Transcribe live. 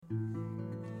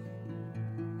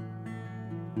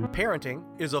Parenting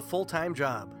is a full-time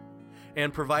job,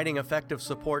 and providing effective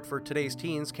support for today's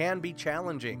teens can be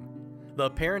challenging. The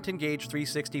Parent Engage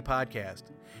 360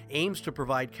 podcast aims to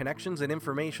provide connections and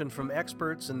information from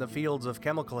experts in the fields of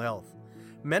chemical health,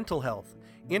 mental health,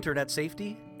 internet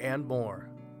safety, and more.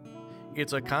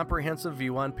 It's a comprehensive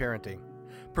view on parenting,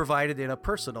 provided in a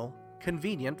personal,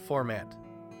 convenient format.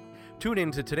 Tune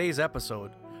in to today's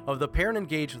episode of the Parent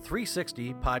Engage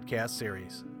 360 podcast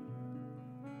series.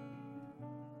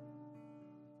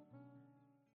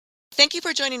 Thank you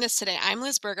for joining us today. I'm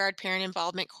Liz Burgard, Parent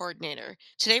Involvement Coordinator.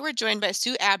 Today we're joined by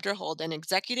Sue Abderhold,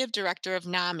 Executive Director of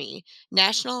NAMI,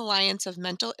 National Alliance of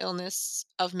Mental Illness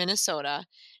of Minnesota.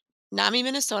 NAMI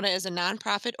Minnesota is a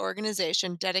nonprofit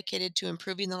organization dedicated to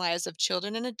improving the lives of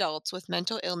children and adults with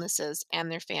mental illnesses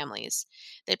and their families.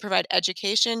 They provide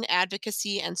education,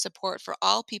 advocacy, and support for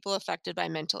all people affected by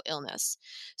mental illness.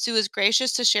 Sue is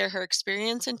gracious to share her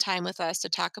experience and time with us to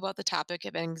talk about the topic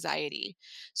of anxiety.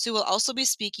 Sue will also be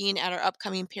speaking at our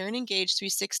upcoming Parent Engage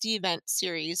 360 event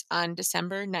series on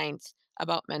December 9th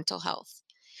about mental health.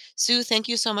 Sue, thank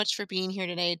you so much for being here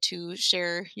today to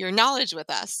share your knowledge with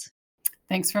us.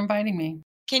 Thanks for inviting me.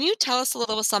 Can you tell us a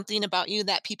little something about you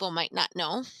that people might not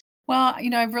know? Well,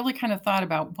 I've really kind of thought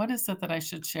about what is it that I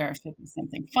should share? Should it be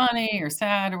something funny or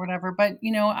sad or whatever? But,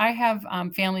 I have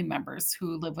family members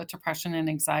who live with depression and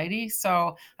anxiety.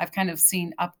 So I've kind of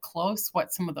seen up close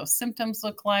what some of those symptoms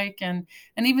look like and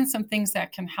even some things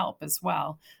that can help as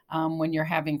well when you're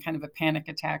having kind of a panic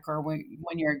attack or when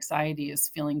your anxiety is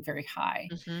feeling very high.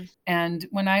 Mhm. And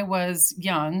when I was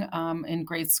young, in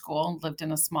grade school, lived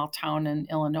in a small town in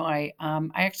Illinois, I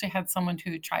actually had someone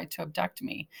who tried to abduct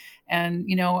me. And,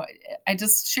 I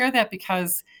just share that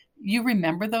because you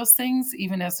remember those things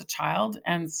even as a child.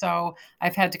 And so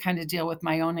I've had to kind of deal with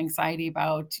my own anxiety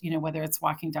about, whether it's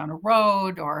walking down a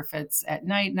road or if it's at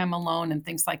night and I'm alone and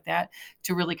things like that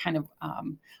to really kind of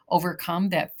overcome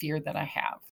that fear that I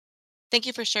have. Thank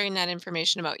you for sharing that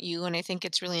information about you, and I think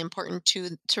it's really important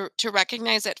to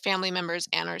recognize that family members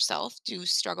and ourselves do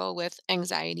struggle with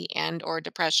anxiety and or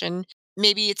depression.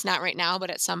 Maybe it's not right now, but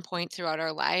at some point throughout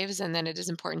our lives, and then it is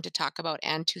important to talk about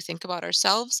and to think about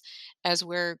ourselves as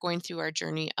we're going through our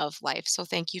journey of life. So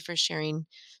thank you for sharing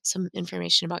some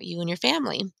information about you and your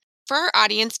family. For our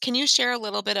audience, can you share a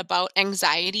little bit about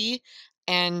anxiety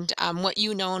and what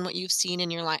you know and what you've seen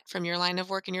in your from your line of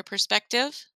work and your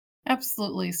perspective?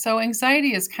 Absolutely. So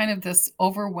anxiety is kind of this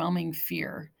overwhelming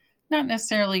fear, not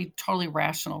necessarily totally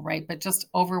rational, right? But just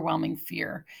overwhelming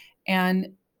fear.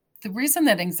 And the reason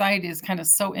that anxiety is kind of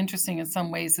so interesting in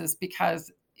some ways is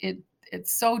because it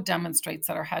so demonstrates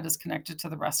that our head is connected to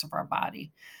the rest of our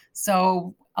body.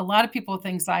 So a lot of people with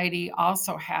anxiety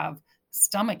also have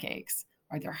stomach aches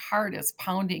or their heart is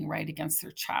pounding right against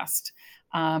their chest.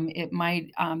 They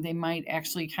might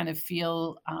actually kind of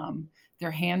feel their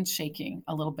hands shaking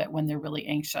a little bit when they're really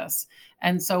anxious.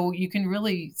 And so you can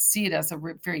really see it as a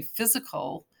very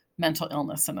physical mental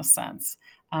illness in a sense,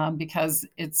 because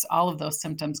it's all of those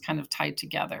symptoms kind of tied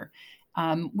together.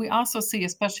 We also see,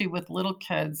 especially with little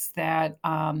kids, that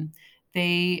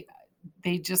they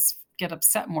they just get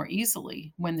upset more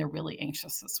easily when they're really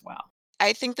anxious as well.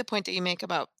 I think the point that you make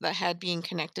about the head being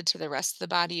connected to the rest of the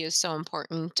body is so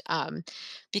important,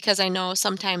 because I know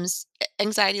sometimes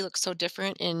anxiety looks so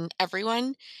different in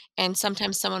everyone. And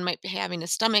sometimes someone might be having a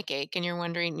stomach ache, and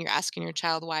you're asking your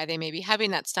child why they may be having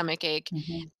that stomach ache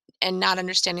Mhm. and not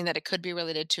understanding that it could be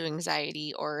related to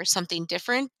anxiety or something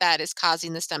different that is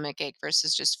causing the stomach ache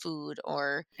versus just food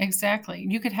or. Exactly.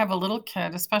 You could have a little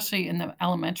kid, especially in the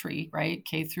elementary, right?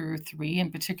 K through 3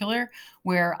 in particular,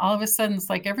 where all of a sudden it's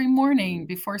like every morning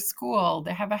before school,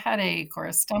 they have a headache or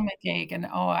a stomach ache, and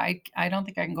oh, I don't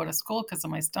think I can go to school because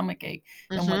of my stomach ache.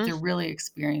 And what Mhm. they're really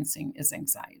experiencing is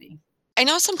anxiety. I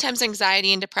know sometimes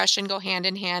anxiety and depression go hand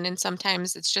in hand, and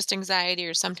sometimes it's just anxiety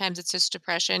or sometimes it's just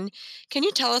depression. Can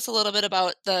you tell us a little bit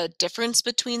about the difference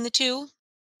between the two?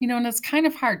 And it's kind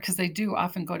of hard because they do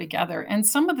often go together, and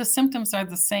some of the symptoms are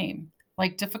the same,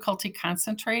 like difficulty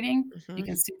concentrating. You Mhm.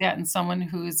 can see that in someone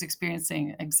who's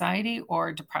experiencing anxiety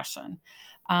or depression.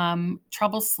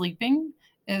 Trouble sleeping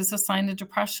is a sign of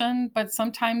depression, but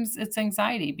sometimes it's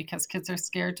anxiety because kids are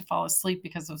scared to fall asleep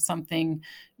because of something,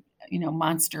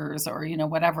 monsters or,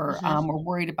 whatever, Mhm. or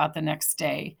worried about the next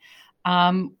day.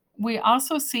 We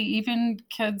also see even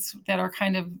kids that are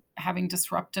kind of having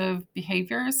disruptive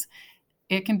behaviors.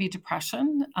 It can be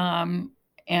depression,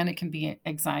 and it can be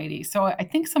anxiety. So I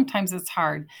think sometimes it's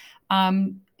hard.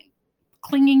 Um,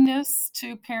 Clinginess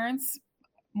to parents,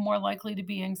 more likely to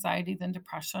be anxiety than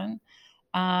depression.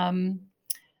 Um,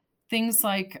 Things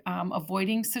like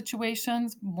avoiding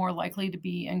situations, more likely to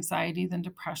be anxiety than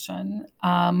depression.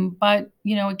 But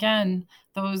again,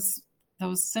 those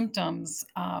those symptoms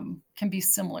can be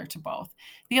similar to both.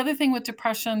 The other thing with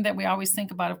depression that we always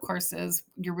think about, of course, is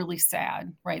you're really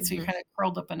sad, right? So you're Mhm. kind of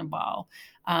curled up in a ball.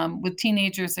 With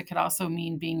teenagers, it could also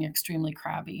mean being extremely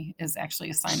crabby is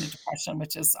actually a sign of depression,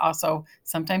 which is also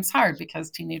sometimes hard because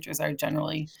teenagers are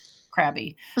generally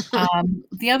crabby.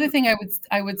 The other thing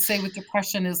I would say with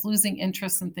depression is losing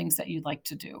interest in things that you'd like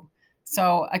to do.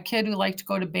 So a kid who liked to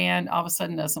go to band all of a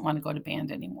sudden doesn't want to go to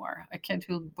band anymore. A kid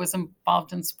who was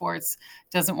involved in sports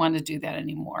doesn't want to do that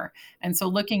anymore. And so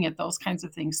looking at those kinds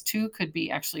of things too could be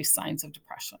actually signs of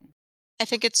depression. I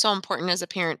think it's so important as a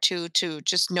parent too to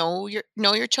just know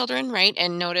your children, right?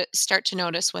 And notice start to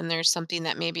notice when there's something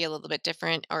that may be a little bit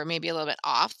different or maybe a little bit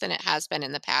off than it has been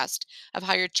in the past of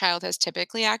how your child has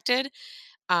typically acted.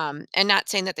 And not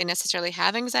saying that they necessarily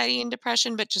have anxiety and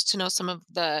depression, but just to know some of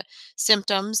the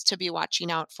symptoms to be watching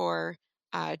out for,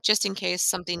 just in case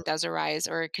something does arise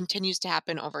or it continues to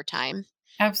happen over time.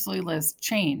 Absolutely, Liz.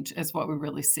 Change is what we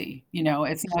really see.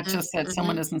 It's not Mhm, just that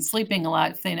someone mhm, isn't sleeping a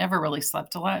lot. If they never really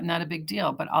slept a lot, not a big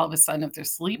deal. But all of a sudden, if they're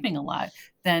sleeping a lot,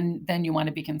 then you want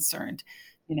to be concerned.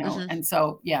 mhm. And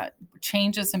so yeah,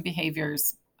 changes in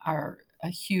behaviors are a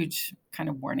huge kind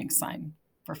of warning sign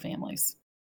for families.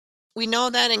 We know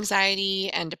that anxiety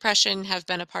and depression have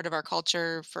been a part of our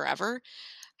culture forever.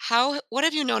 What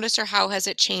have you noticed or how has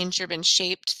it changed or been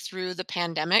shaped through the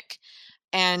pandemic?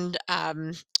 And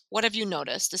what have you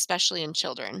noticed, especially in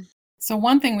children? So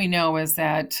one thing we know is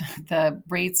that the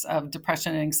rates of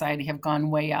depression and anxiety have gone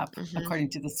way up, Hmm. according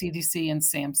to the CDC and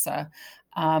SAMHSA,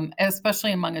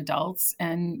 especially among adults.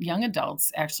 And young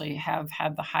adults actually have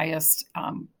had the highest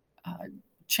uh,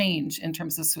 change in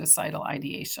terms of suicidal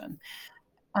ideation.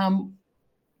 Um,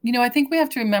 I think we have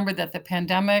to remember that the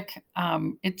pandemic,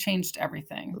 it changed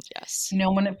everything. Yes.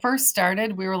 When it first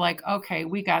started, we were like, okay,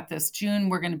 we got this. June,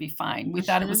 we're going to be fine. We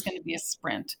thought it Hmm. was going to be a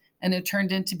sprint, and it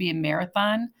turned into be a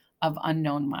marathon of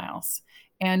unknown miles.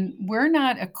 And we're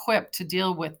not equipped to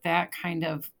deal with that kind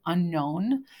of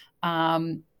unknown.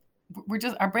 Um, we're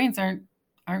just our brains aren't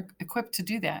equipped to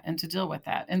do that and to deal with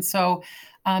that. And so,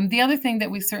 the other thing that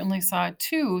we certainly saw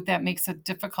too that makes it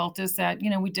difficult is that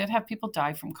we did have people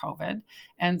die from COVID,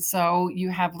 and so you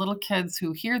have little kids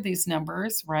who hear these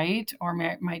numbers, right? Or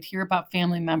might hear about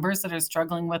family members that are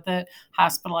struggling with it,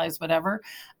 hospitalized, whatever.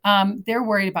 They're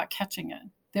worried about catching it.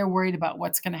 They're worried about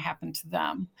what's going to happen to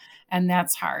them. And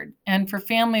that's hard. And for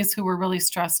families who were really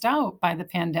stressed out by the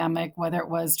pandemic, whether it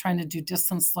was trying to do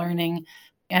distance learning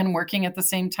and working at the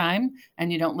same time,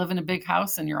 and you don't live in a big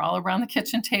house and you're all around the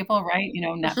kitchen table, right?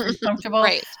 Not very comfortable.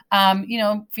 Right.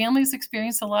 Families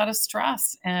experience a lot of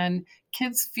stress, and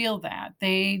kids feel that.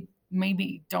 They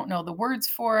maybe don't know the words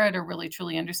for it or really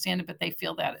truly understand it, but they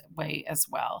feel that way as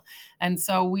well. And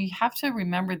so we have to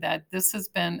remember that this has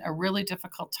been a really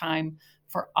difficult time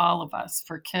for all of us,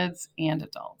 for kids and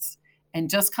adults. And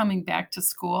just coming back to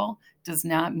school does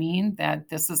not mean that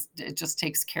it just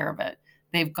takes care of it.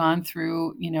 They've gone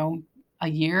through, a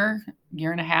year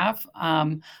and a half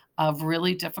of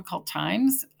really difficult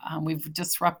times. We've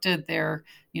disrupted their,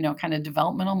 kind of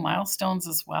developmental milestones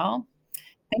as well.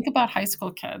 Think about high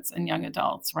school kids and young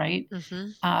adults, right? Hmm.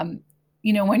 Um,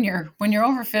 when you're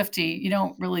over 50, you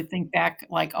don't really think back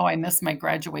like, "Oh, I missed my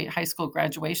graduate high school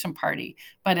graduation party."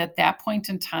 But at that point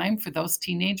in time, for those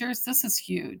teenagers, this is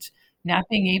huge. Not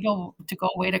being able to go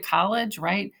away to college,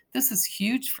 right? This is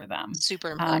huge for them.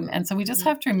 Super important. And so we just Mhm.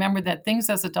 have to remember that things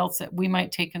as adults that we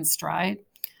might take in stride,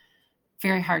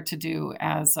 very hard to do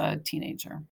as a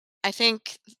teenager. I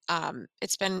think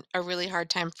it's been a really hard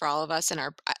time for all of us, and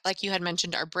like you had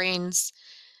mentioned, our brains.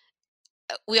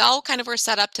 We all kind of were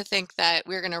set up to think that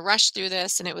we are going to rush through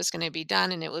this and it was going to be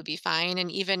done and it would be fine. And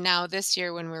even now, this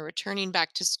year, when we're returning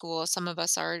back to school, some of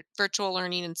us are virtual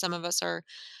learning and some of us are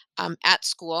at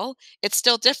school. It's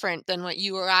still different than what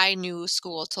you or I knew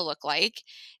school to look like.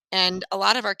 And a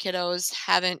lot of our kiddos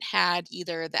haven't had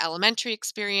either the elementary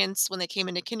experience when they came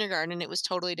into kindergarten and it was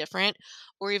totally different,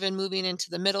 or even moving into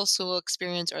the middle school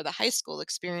experience or the high school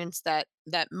experience that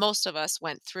most of us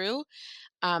went through.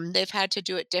 They've had to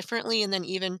do it differently, and then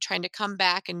even trying to come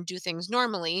back and do things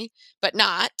normally, but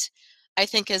not, I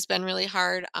think has been really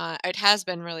hard. It has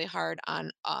been really hard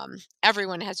on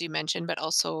everyone, as you mentioned, but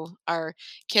also our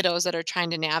kiddos that are trying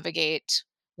to navigate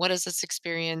what is this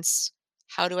experience?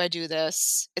 How do I do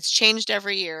this? It's changed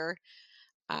every year.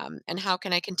 And how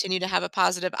can I continue to have a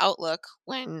positive outlook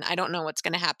when I don't know what's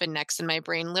going to happen next and my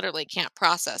brain literally can't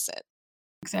process it?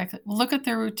 Exactly. Look at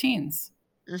their routines.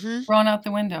 Mhm. thrown out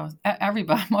the window.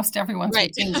 Everybody, most everyone's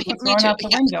Right. routines were Me thrown too. out the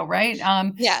Yeah. window, right?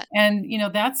 Yeah.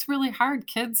 And that's really hard.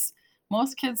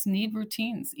 Most kids need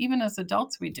routines. Even as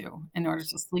adults, we do in order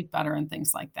to sleep better and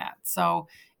things like that. So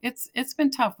it's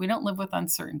been tough. We don't live with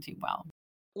uncertainty well.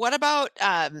 What about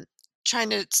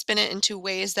trying to spin it into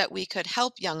ways that we could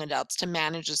help young adults to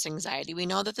manage this anxiety? We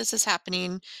know that this is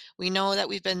happening. We know that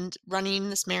we've been running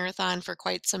this marathon for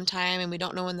quite some time and we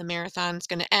don't know when the marathon's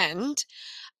going to end.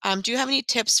 Do you have any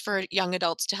tips for young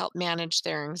adults to help manage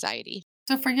their anxiety?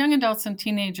 So for young adults and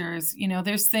teenagers,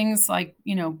 there's things like,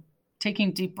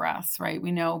 taking deep breaths, right?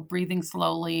 We know breathing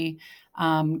slowly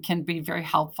can be very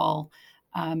helpful.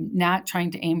 Not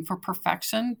trying to aim for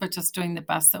perfection, but just doing the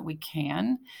best that we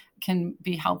can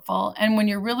be helpful. And when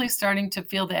you're really starting to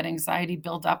feel that anxiety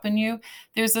build up in you,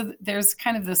 there's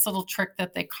kind of this little trick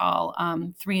that they call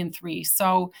 3 and 3.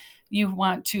 So you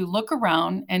want to look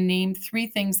around and name 3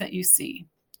 things that you see,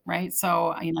 right?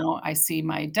 So, I see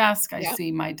my desk, I Yeah.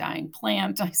 see my dying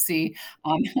plant, I see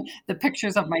the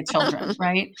pictures of my children,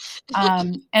 right?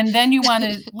 And then you want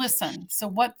to listen. So,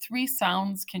 what 3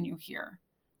 sounds can you hear?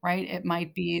 Right? It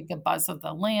might be the buzz of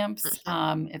the lamps.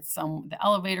 Mhm. It's the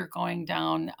elevator going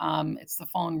down. It's the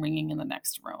phone ringing in the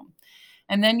next room.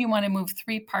 And then you want to move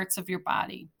 3 parts of your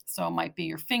body. So it might be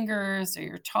your fingers or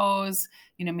your toes.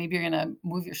 Maybe you're going to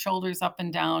move your shoulders up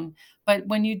and down. But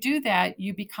when you do that,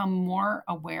 you become more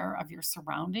aware of your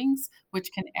surroundings,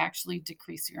 which can actually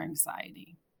decrease your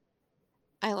anxiety.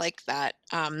 I like that.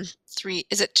 Three,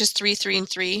 is it just three, 3 and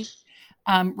 3?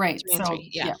 Right. 3 and 3. So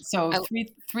Yeah. yeah. So I,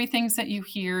 three things that you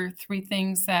hear, 3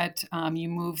 things that you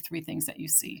move, 3 things that you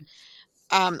see.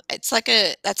 it's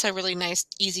that's a really nice,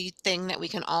 easy thing that we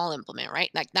can all implement, right?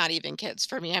 Like not even kids.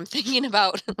 For me, I'm thinking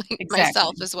about like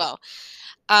myself Exactly. as well.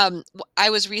 I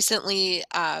was recently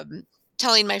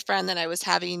telling my friend that I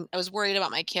was worried about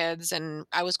my kids and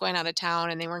I was going out of town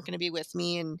and they weren't going to be with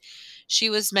me. And she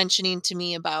was mentioning to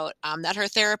me about that her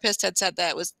therapist had said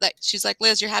that was that she's like,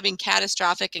 Liz, you're having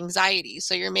catastrophic anxiety.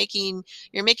 So you're making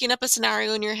up a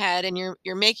scenario in your head and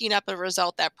you're making up a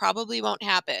result that probably won't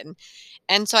happen.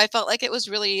 And so I felt like it was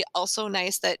really also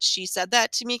nice that she said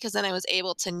that to me because then I was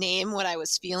able to name what I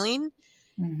was feeling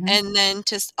Hmm. and then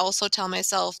to also tell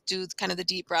myself, do kind of the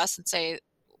deep breaths and say,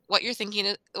 what you're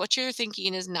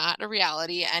thinking is not a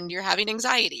reality and you're having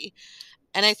anxiety.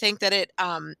 And I think that it,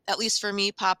 at least for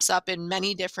me, pops up in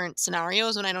many different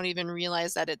scenarios when I don't even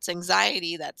realize that it's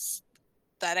anxiety that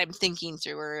I'm thinking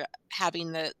through or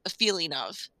having the feeling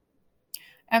of.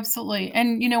 Absolutely.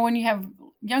 And when you have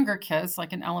younger kids,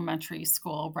 like in elementary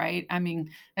school, right? I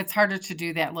mean, it's harder to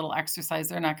do that little exercise.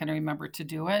 They're not going to remember to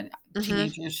do it. Hmm.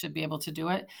 Teenagers should be able to do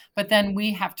it. But then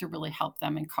we have to really help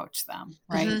them and coach them,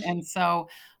 right? Hmm. And so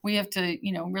we have to,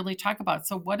 really talk about,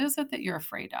 so what is it that you're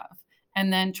afraid of?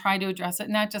 And then try to address it,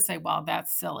 not just say, well,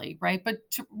 that's silly, right?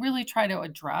 But to really try to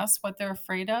address what they're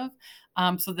afraid of,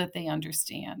 so that they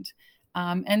understand.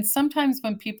 And sometimes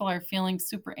when people are feeling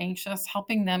super anxious,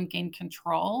 helping them gain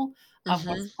control of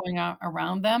what's Hmm. going on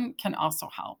around them can also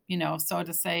help. So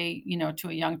to say, to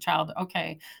a young child,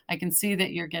 okay, I can see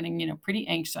that you're getting, pretty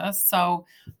anxious. So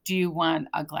do you want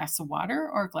a glass of water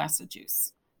or a glass of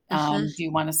juice? Hmm. Do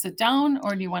you want to sit down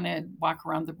or do you want to walk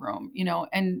around the room?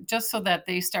 And just so that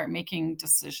they start making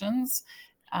decisions,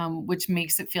 which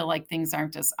makes it feel like things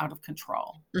aren't just out of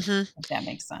control, Hmm. if that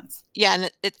makes sense. Yeah,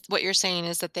 and what you're saying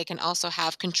is that they can also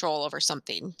have control over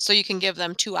something. So you can give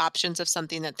them two options of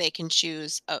something that they can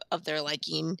choose of their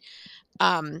liking.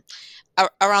 Um,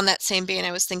 around that same vein,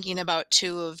 I was thinking about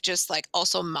too of just like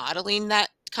also modeling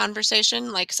that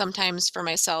conversation. Like sometimes for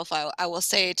myself, I will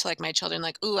say to like my children,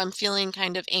 like, "Ooh, I'm feeling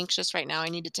kind of anxious right now. I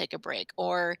need to take a break,"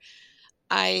 or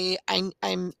I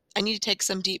need to take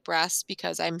some deep breaths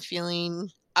because I'm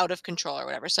feeling out of control or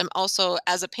whatever. So I'm also,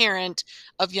 as a parent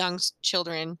of young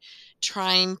children,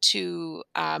 trying to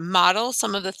model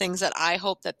some of the things that I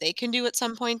hope that they can do at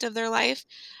some point of their life.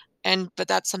 But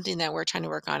that's something that we're trying to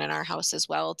work on in our house as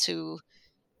well to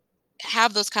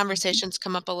have those conversations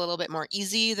come up a little bit more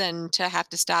easy than to have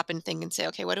to stop and think and say,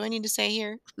 okay, what do I need to say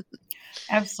here?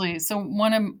 Absolutely. So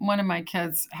one of my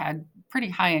kids had pretty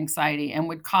high anxiety and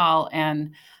would call,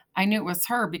 and I knew it was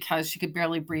her because she could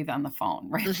barely breathe on the phone,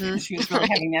 right? Hmm. Because she was really Right.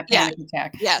 having that Yeah. panic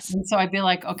attack. Yes. And so I'd be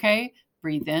like, okay,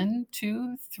 breathe in,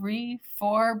 2, 3,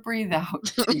 4, breathe out,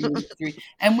 2, 3.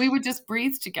 And we would just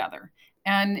breathe together.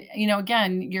 And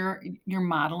again, you're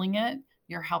modeling it,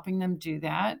 you're helping them do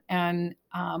that. And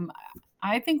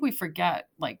I think we forget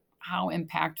like how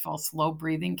impactful slow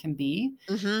breathing can be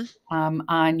Hmm.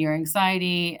 on your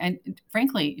anxiety and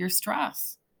frankly, your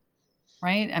stress.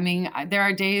 right? I mean, there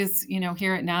are days,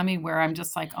 here at NAMI where I'm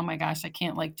just like, oh my gosh, I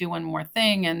can't like do one more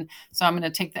thing. And so I'm going to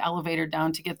take the elevator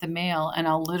down to get the mail, and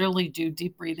I'll literally do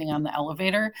deep breathing on the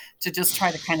elevator to just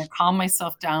try to kind of calm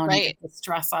myself down and Right. get the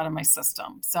stress out of my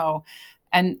system. So,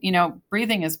 and,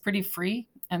 breathing is pretty free.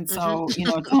 And Mhm. so,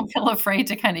 don't feel afraid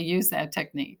to kind of use that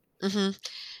technique. Mhm.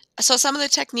 So some of the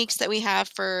techniques that we have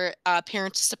for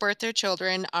parents to support their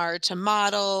children are to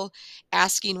model,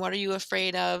 asking, "What are you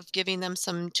afraid of?" Giving them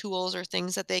some tools or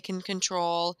things that they can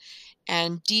control,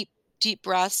 and deep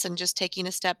breaths, and just taking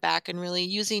a step back and really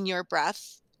using your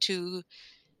breath to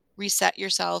reset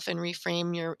yourself and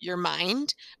reframe your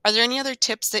mind. Are there any other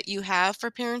tips that you have for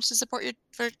parents to support your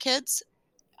for kids?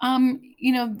 Um,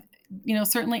 you know,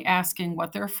 certainly asking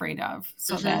what they're afraid of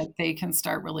so Mhm. that they can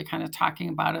start really kind of talking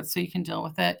about it so you can deal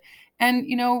with it. And,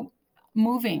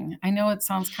 moving. I know it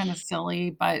sounds kind of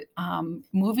silly, but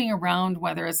moving around,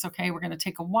 whether it's okay, we're going to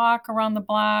take a walk around the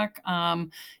block.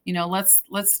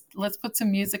 Let's put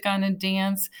some music on and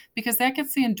dance, because that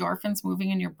gets the endorphins moving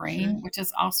in your Mhm. brain, which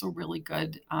is also really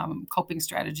good coping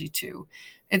strategy too.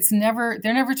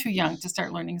 They're never too young to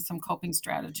start learning some coping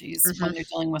strategies when Mhm. they're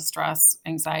dealing with stress,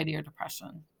 anxiety, or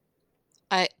depression.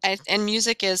 I and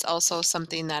music is also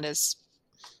something that is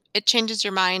it changes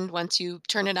your mind once you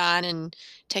turn it on and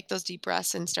take those deep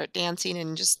breaths and start dancing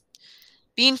and just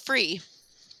being free.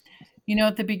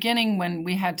 At the beginning, when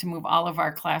we had to move all of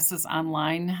our classes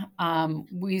online,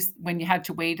 when you had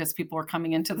to wait as people were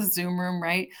coming into the Zoom room,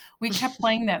 right? We kept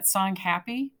playing that song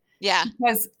 "Happy," Yeah,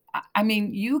 because I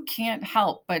mean, you can't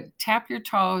help but tap your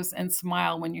toes and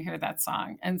smile when you hear that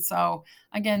song. And so,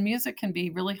 again, music can be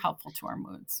really helpful to our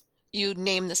moods. you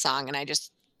name the song and I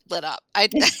just lit up. I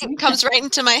it comes right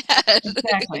into my head.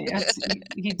 Exactly.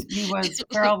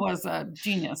 Pharrell was a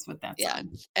genius with that Yeah,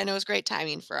 song. and it was great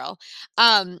timing for all.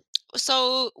 Um,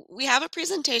 so we have a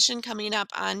presentation coming up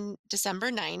on December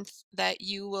 9th that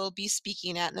you will be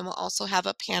speaking at, and then we'll also have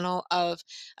a panel of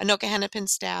Anoka Hennepin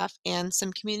staff and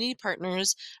some community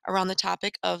partners around the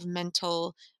topic of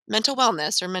mental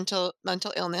wellness or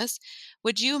mental illness.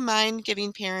 Would you mind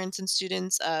giving parents and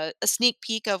students a sneak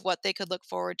peek of what they could look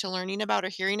forward to learning about or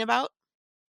hearing about?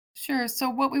 Sure. So,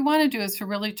 what we want to do is to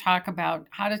really talk about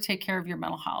how to take care of your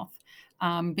mental health.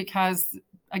 Because,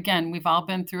 again, we've all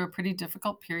been through a pretty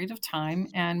difficult period of time,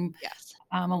 and Yes.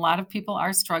 a lot of people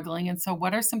are struggling. And so,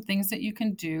 what are some things that you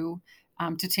can do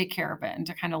to take care of it and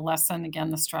to kind of lessen,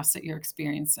 again, the stress that you're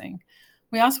experiencing?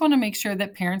 We also want to make sure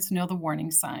that parents know the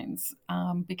warning signs,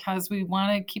 because we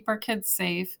want to keep our kids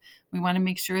safe. We want to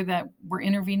make sure that we're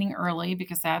intervening early,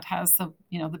 because that has the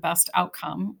best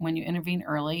outcome when you intervene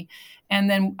early. And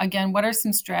then again, what are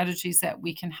some strategies that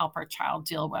we can help our child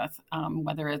deal with,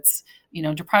 whether it's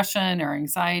depression or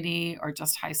anxiety or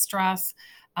just high stress.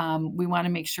 We want to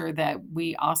make sure that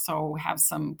we also have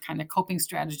some kind of coping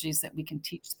strategies that we can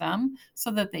teach them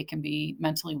so that they can be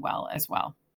mentally well as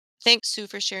well. Thanks, Sue,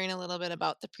 for sharing a little bit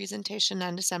about the presentation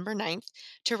on December 9th.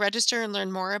 To register and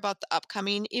learn more about the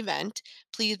upcoming event,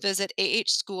 please visit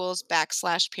AH Schools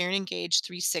 /Parent Engage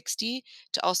 360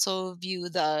 to also view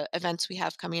the events we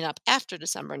have coming up after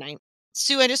December 9th.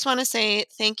 Sue, I just want to say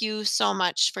thank you so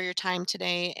much for your time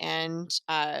today and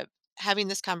having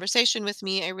this conversation with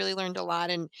me. I really learned a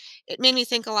lot, and it made me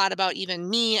think a lot about even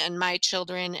me and my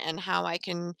children and how I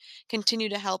can continue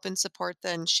to help and support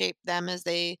them and shape them as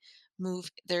they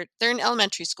move. They're in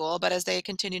elementary school, but as they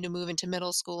continue to move into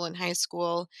middle school and high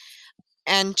school,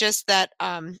 and just that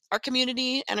our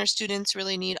community and our students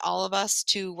really need all of us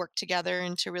to work together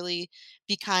and to really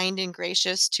be kind and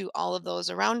gracious to all of those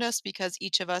around us, because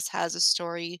each of us has a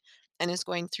story and is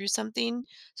going through something.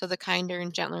 So the kinder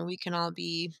and gentler we can all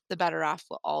be, the better off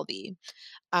we'll all be.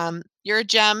 You're a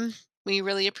gem. We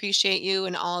really appreciate you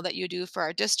and all that you do for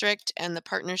our district and the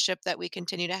partnership that we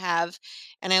continue to have.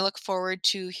 And I look forward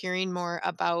to hearing more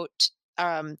about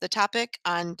the topic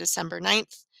on December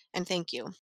 9th. And thank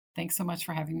you. Thanks so much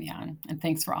for having me on, and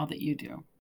thanks for all that you do.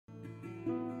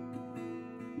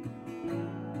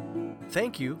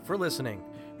 Thank you for listening.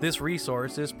 This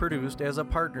resource is produced as a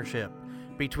partnership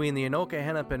between the Anoka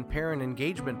Hennepin Parent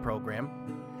Engagement Program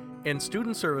and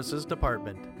Student Services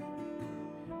Department.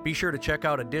 Be sure to check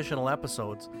out additional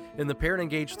episodes in the Parent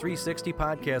Engage 360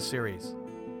 podcast series.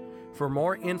 For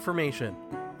more information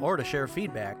or to share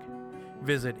feedback,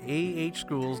 visit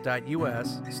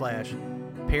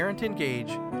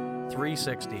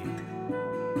ahschools.us/parentengage360.